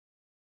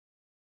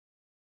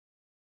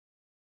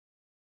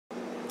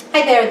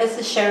Hi there, this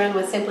is Sharon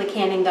with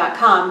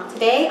simplycanning.com.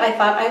 Today I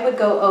thought I would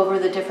go over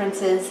the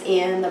differences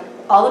in the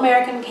All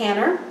American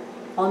Canner,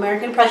 All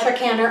American Pressure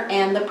Canner,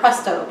 and the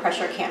Presto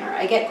Pressure Canner.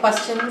 I get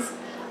questions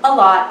a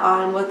lot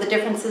on what the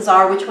differences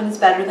are, which one is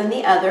better than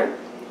the other.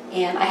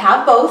 And I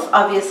have both,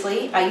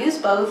 obviously. I use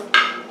both,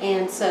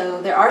 and so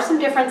there are some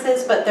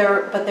differences, but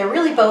they're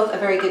really both a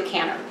very good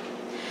canner.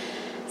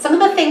 Some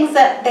of the things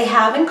that they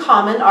have in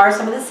common are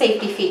some of the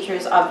safety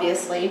features,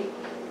 obviously.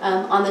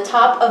 On the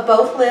top of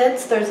both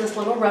lids, there's this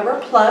little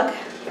rubber plug.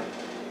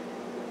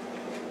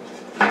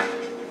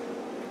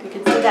 You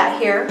can see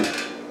that here.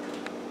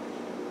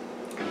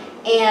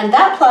 And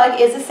that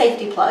plug is a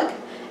safety plug.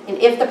 And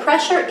if the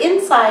pressure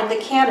inside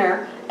the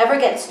canner ever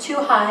gets too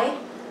high,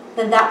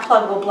 then that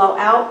plug will blow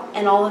out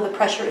and all of the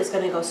pressure is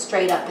going to go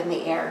straight up in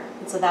the air.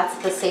 And so that's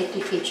the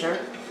safety feature.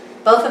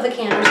 Both of the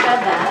canners have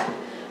that.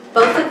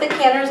 Both of the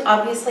canners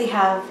obviously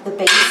have the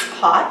base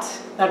pot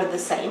that are the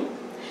same.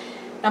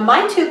 Now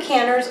my two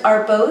canners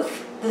are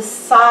both the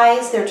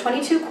size, they're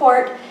 22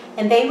 quart,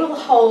 and they will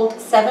hold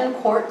 7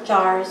 quart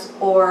jars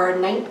or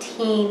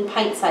 19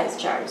 pint-sized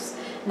jars.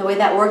 And the way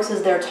that works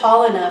is they're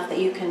tall enough that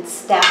you can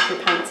stack your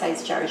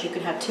pint-sized jars. You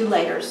can have 2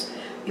 layers.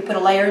 You put a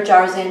layer of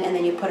jars in, and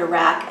then you put a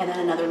rack, and then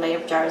another layer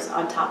of jars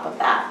on top of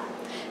that.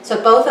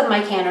 So both of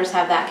my canners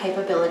have that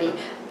capability.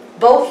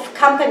 Both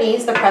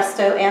companies, the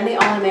Presto and the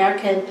All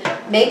American,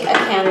 make a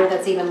canner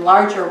that's even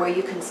larger where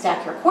you can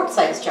stack your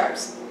quart-sized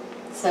jars.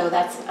 So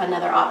that's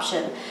another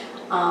option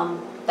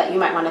that you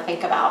might want to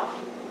think about.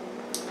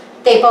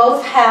 They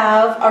both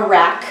have a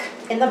rack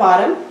in the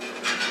bottom.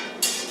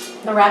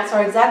 The racks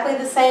are exactly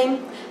the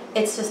same.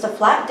 It's just a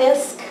flat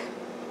disc.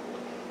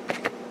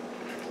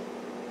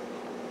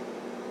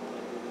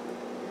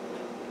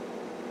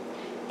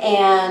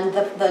 And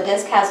the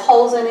disc has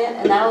holes in it,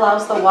 and that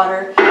allows the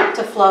water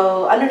to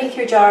flow underneath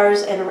your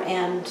jars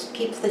and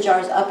keeps the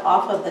jars up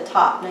off of the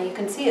top. Now you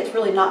can see it's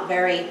really not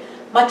very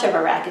much of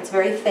a rack. It's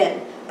very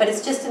thin, but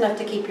it's just enough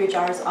to keep your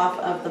jars off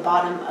of the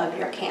bottom of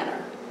your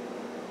canner.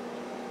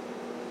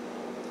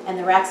 And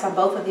the racks on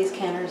both of these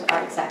canners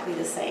are exactly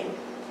the same.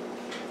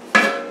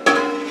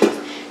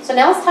 So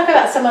now let's talk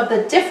about some of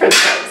the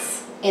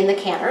differences in the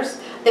canners.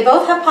 They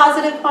both have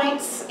positive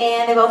points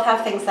and they both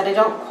have things that I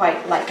don't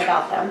quite like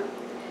about them.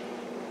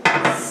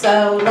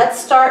 So let's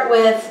start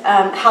with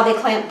how they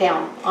clamp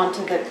down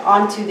onto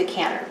the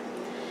canner.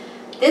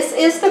 This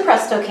is the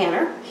Presto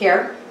canner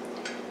here.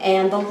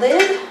 And the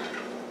lid,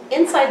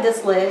 inside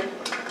this lid,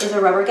 is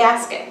a rubber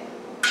gasket.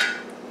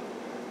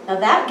 Now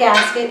that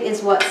gasket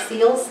is what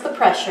seals the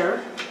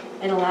pressure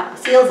and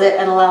seals it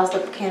and allows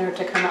the canner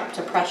to come up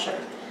to pressure.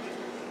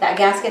 That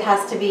gasket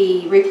has to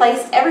be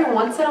replaced every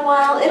once in a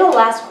while. It'll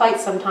last quite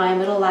some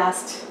time. It'll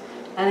last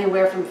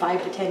anywhere from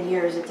 5 to 10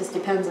 years. It just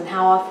depends on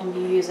how often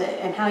you use it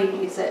and how you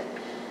use it.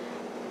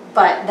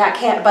 But that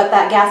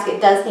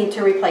gasket does need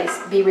to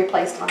be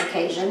replaced on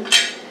occasion.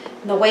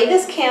 The way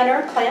this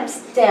canner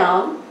clamps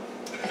down,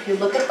 if you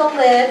look at the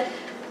lid,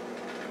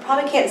 you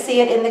probably can't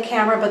see it in the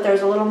camera, but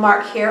there's a little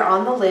mark here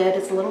on the lid.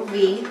 It's a little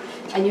V,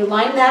 and you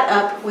line that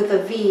up with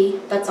a V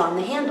that's on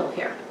the handle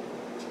here.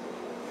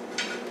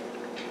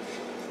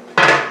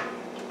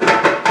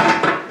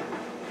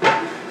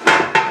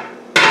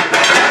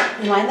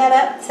 You line that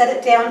up, set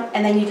it down,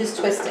 and then you just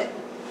twist it.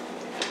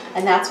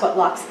 And that's what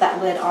locks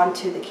that lid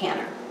onto the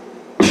canner.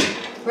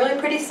 Really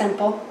pretty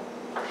simple.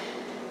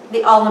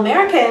 The All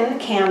American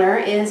canner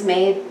is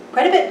made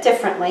quite a bit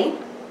differently.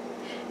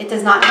 It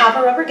does not have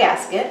a rubber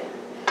gasket.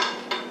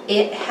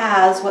 It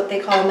has what they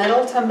call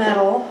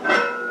metal-to-metal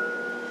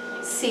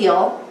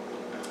seal.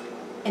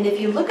 And if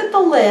you look at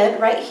the lid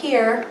right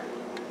here,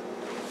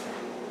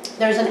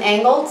 there's an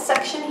angled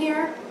section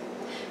here.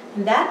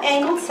 And that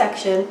angled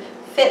section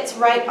fits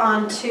right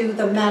onto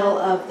the metal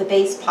of the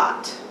base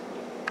pot.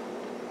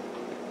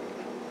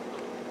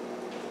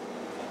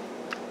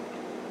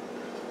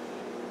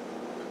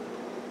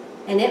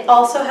 And it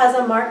also has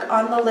a mark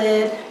on the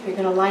lid. You're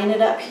going to line it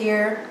up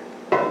here.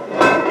 You're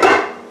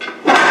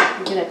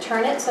going to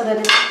turn it so that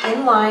it's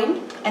in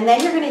line. And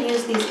then you're going to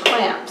use these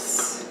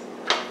clamps.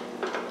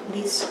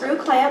 These screw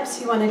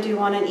clamps, you want to do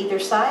one on either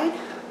side.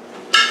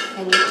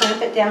 And you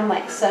clamp it down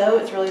like so.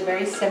 It's really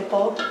very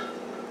simple.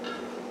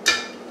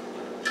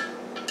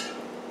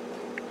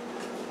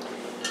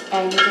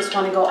 And you just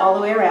want to go all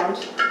the way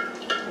around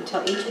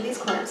until each of these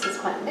clamps is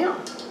clamped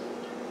down.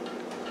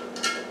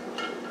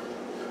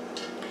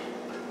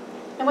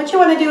 And what you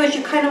want to do is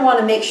you kind of want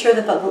to make sure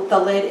that the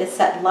lid is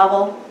set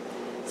level.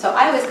 So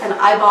I always kind of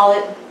eyeball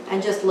it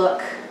and just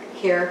look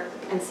here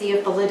and see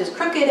if the lid is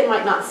crooked, it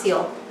might not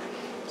seal.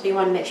 So you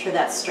want to make sure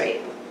that's straight.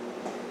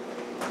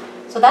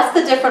 So that's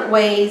the different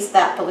ways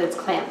that the lids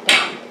clamp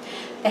down.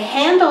 The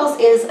handles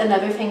is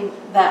another thing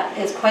that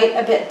is quite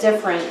a bit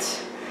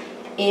different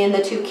in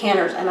the two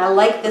canners, and I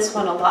like this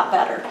one a lot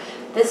better.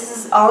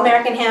 This is All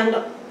American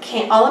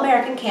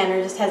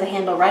canner just has a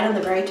handle right on the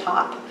very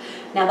top.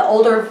 Now the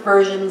older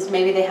versions,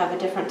 maybe they have a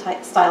different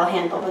style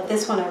handle, but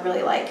this one I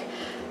really like.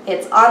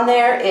 It's on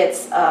there,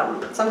 it's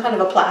some kind of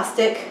a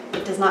plastic.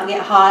 It does not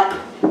get hot.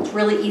 It's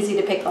really easy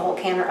to pick the whole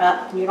canner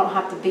up, and you don't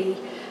have to be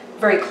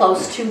very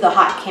close to the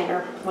hot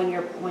canner when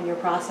you're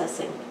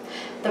processing.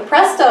 The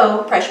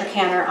Presto pressure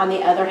canner, on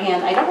the other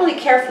hand, I don't really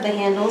care for the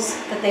handles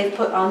that they've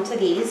put onto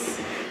these.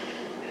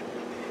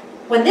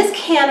 When this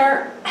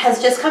canner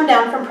has just come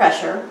down from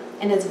pressure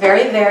and it's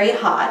very, very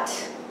hot,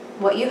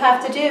 what you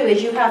have to do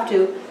is you have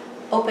to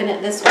open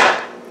it this way.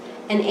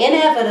 And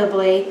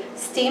inevitably,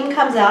 steam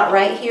comes out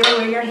right here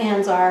where your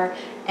hands are,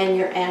 and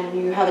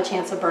you have a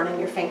chance of burning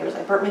your fingers.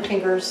 I burnt my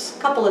fingers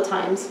a couple of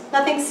times,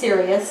 nothing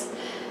serious.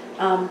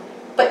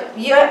 But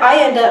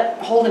I end up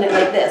holding it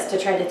like this to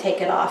try to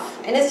take it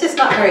off. And it's just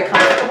not very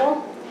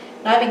comfortable.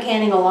 And I've been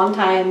canning a long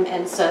time,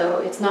 and so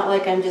it's not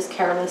like I'm just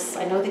careless.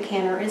 I know the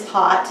canner is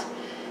hot,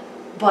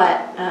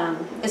 but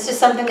it's just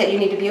something that you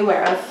need to be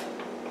aware of.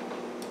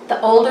 The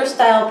older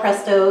style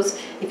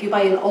Prestos, if you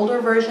buy an older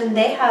version,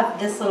 they have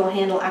this little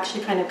handle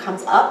actually kind of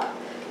comes up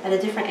at a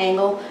different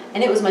angle,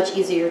 and it was much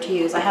easier to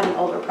use. I have an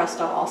older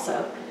Presto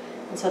also,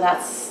 and so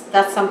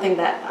that's something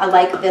that I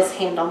like this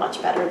handle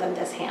much better than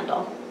this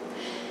handle.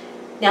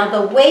 Now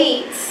the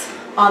weights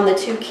on the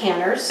two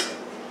canners,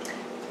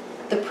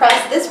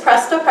 this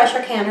Presto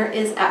pressure canner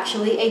is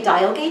actually a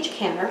dial gauge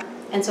canner,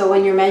 and so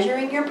when you're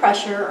measuring your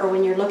pressure or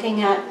when you're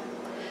looking at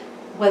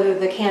whether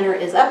the canner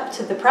is up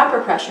to the proper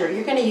pressure,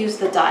 you're going to use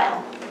the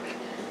dial.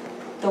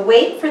 The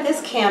weight for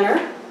this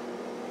canner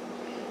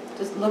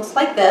just looks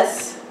like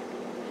this,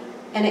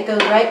 and it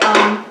goes right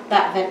on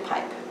that vent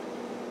pipe,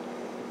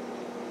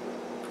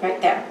 right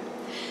there.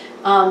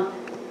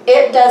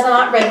 It does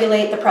not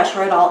regulate the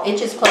pressure at all. It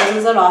just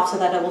closes it off so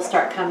that it will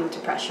start coming to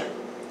pressure.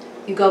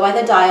 You go by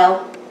the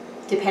dial,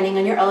 depending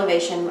on your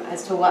elevation,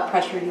 as to what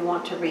pressure you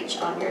want to reach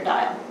on your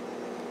dial.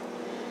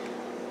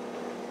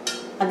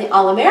 On the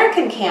All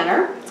American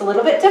canner, it's a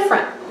little bit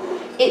different.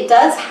 It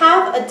does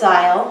have a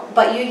dial,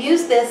 but you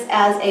use this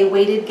as a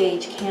weighted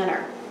gauge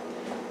canner.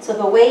 So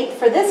the weight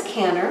for this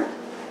canner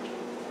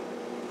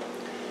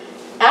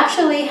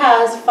actually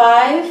has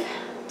 5,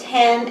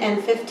 10,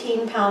 and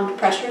 15 pound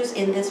pressures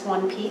in this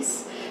one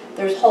piece.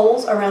 There's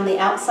holes around the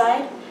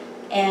outside,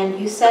 and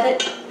you set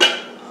it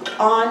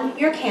on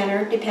your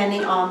canner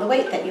depending on the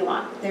weight that you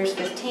want. There's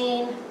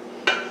 15.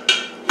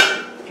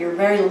 If you're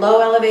very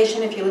low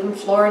elevation, if you live in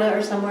Florida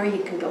or somewhere,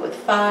 you can go with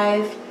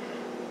 5,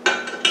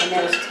 and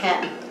there's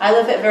 10. I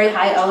live at very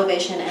high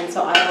elevation, and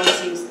so I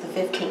always use the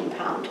 15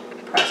 pound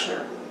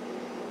pressure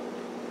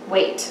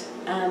weight.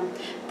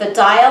 The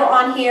dial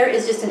on here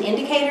is just an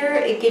indicator.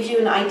 It gives you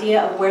an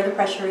idea of where the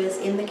pressure is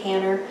in the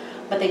canner,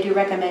 but they do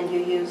recommend you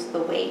use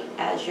the weight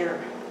as your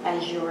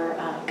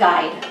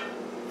guide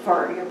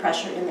for your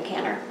pressure in the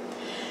canner.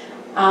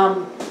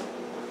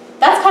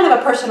 That's kind of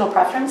a personal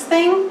preference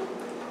thing.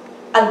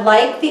 I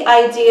like the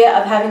idea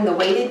of having the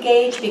weighted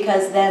gauge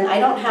because then I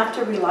don't have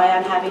to rely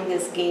on having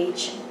this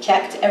gauge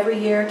checked every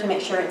year to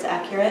make sure it's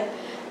accurate.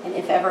 And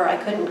if ever I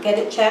couldn't get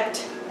it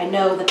checked, I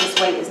know that this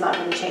weight is not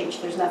going to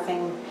change. There's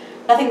nothing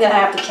that I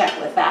have to check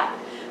with that.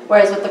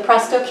 Whereas with the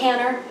Presto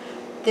canner,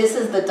 this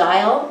is the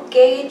dial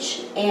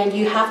gauge, and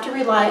you have to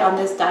rely on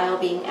this dial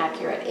being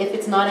accurate. If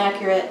it's not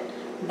accurate,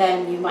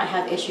 then you might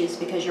have issues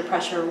because your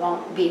pressure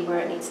won't be where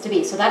it needs to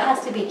be. So that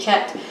has to be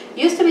checked.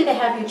 Used to be they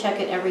have you check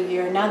it every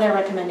year. Now they're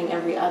recommending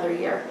every other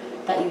year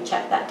that you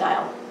check that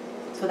dial.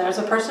 So there's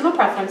a personal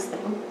preference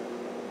thing.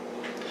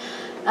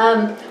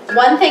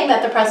 One thing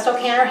that the Presto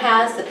canner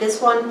has that this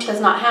one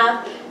does not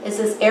have is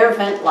this air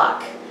vent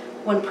lock.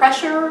 When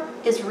pressure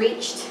is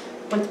reached,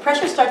 when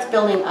pressure starts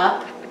building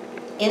up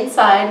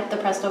inside the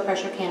Presto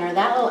pressure canner,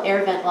 that little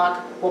air vent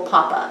lock will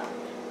pop up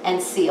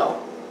and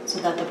seal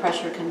so that the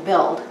pressure can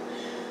build.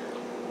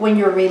 When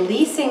you're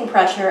releasing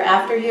pressure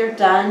after you're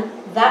done,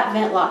 that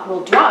vent lock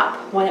will drop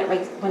when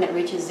it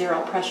reaches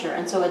zero pressure.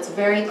 And so it's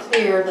very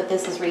clear that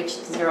this has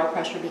reached zero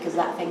pressure because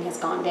that thing has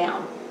gone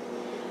down.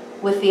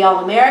 With the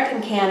All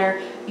American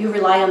canner, you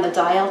rely on the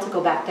dial to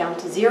go back down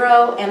to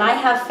zero, and I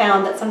have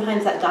found that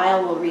sometimes that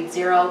dial will read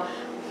zero.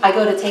 I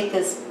go to take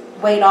this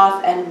weight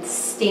off and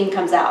steam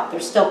comes out.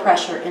 There's still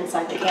pressure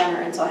inside the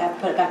canner, and so I have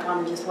to put it back on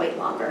and just wait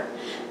longer.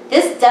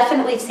 This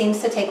definitely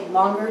seems to take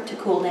longer to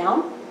cool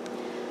down.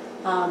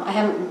 I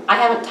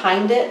haven't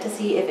timed it to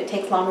see if it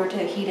takes longer to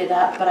heat it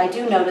up, but I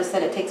do notice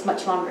that it takes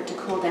much longer to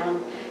cool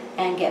down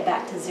and get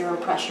back to zero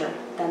pressure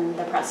than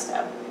the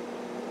Presto.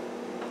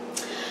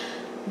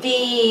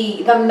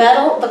 The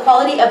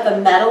quality of the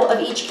metal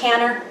of each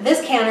canner,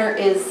 this canner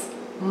is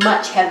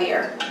much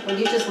heavier. When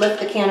you just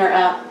lift the canner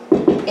up,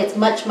 it's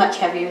much, much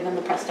heavier than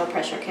the Presto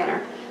pressure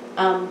canner.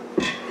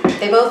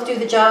 They both do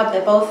the job.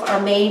 They both are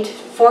made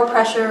for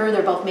pressure.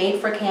 They're both made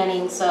for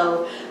canning,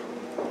 so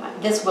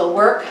this will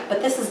work,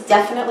 but this is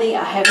definitely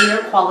a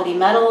heavier quality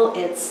metal.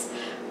 It's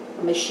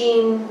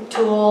machine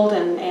tooled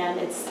and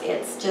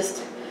it's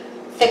just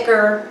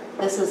thicker.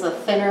 This is a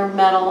thinner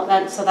metal,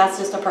 so that's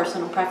just a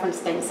personal preference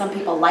thing. Some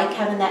people like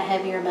having that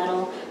heavier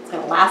metal. It's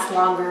going to last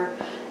longer.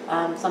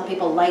 Some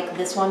people like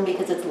this one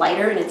because it's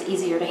lighter and it's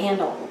easier to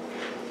handle.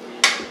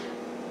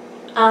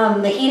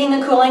 The heating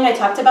and cooling, I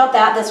talked about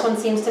that. This one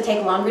seems to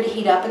take longer to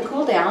heat up and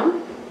cool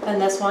down than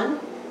this one.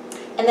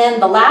 And then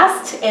the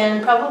last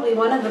and probably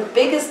one of the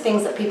biggest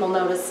things that people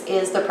notice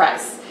is the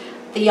price.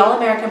 The All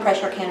American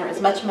pressure canner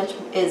is much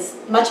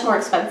more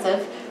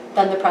expensive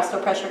than the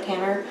Presto pressure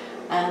canner.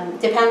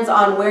 Depends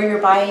on where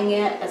you're buying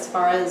it as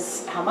far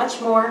as how much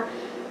more.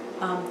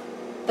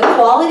 The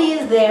quality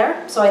is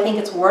there, so I think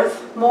it's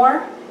worth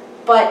more.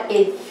 But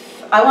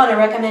I want to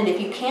recommend, if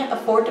you can't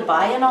afford to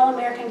buy an All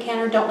American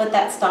canner, don't let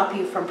that stop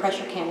you from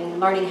pressure canning and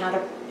learning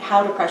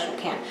how to pressure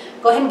can.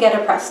 Go ahead and get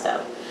a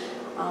Presto.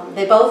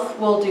 They both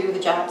will do the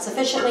job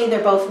sufficiently.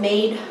 They're both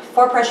made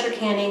for pressure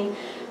canning,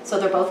 so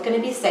they're both going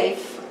to be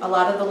safe. A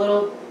lot of the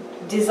little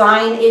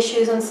design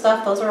issues and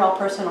stuff, those are all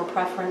personal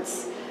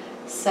preference.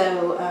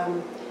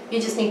 So you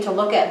just need to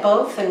look at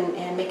both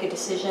and make a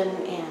decision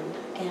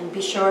and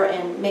be sure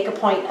and make a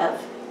point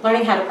of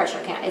learning how to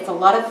pressure can. It's a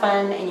lot of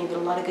fun and you get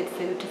a lot of good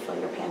food to fill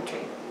your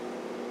pantry.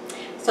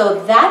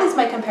 So that is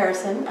my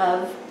comparison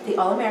of the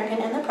All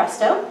American and the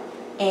Presto.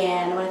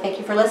 And I want to thank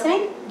you for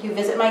listening. You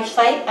visit my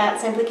site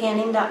at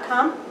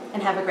simplycanning.com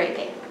and have a great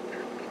day.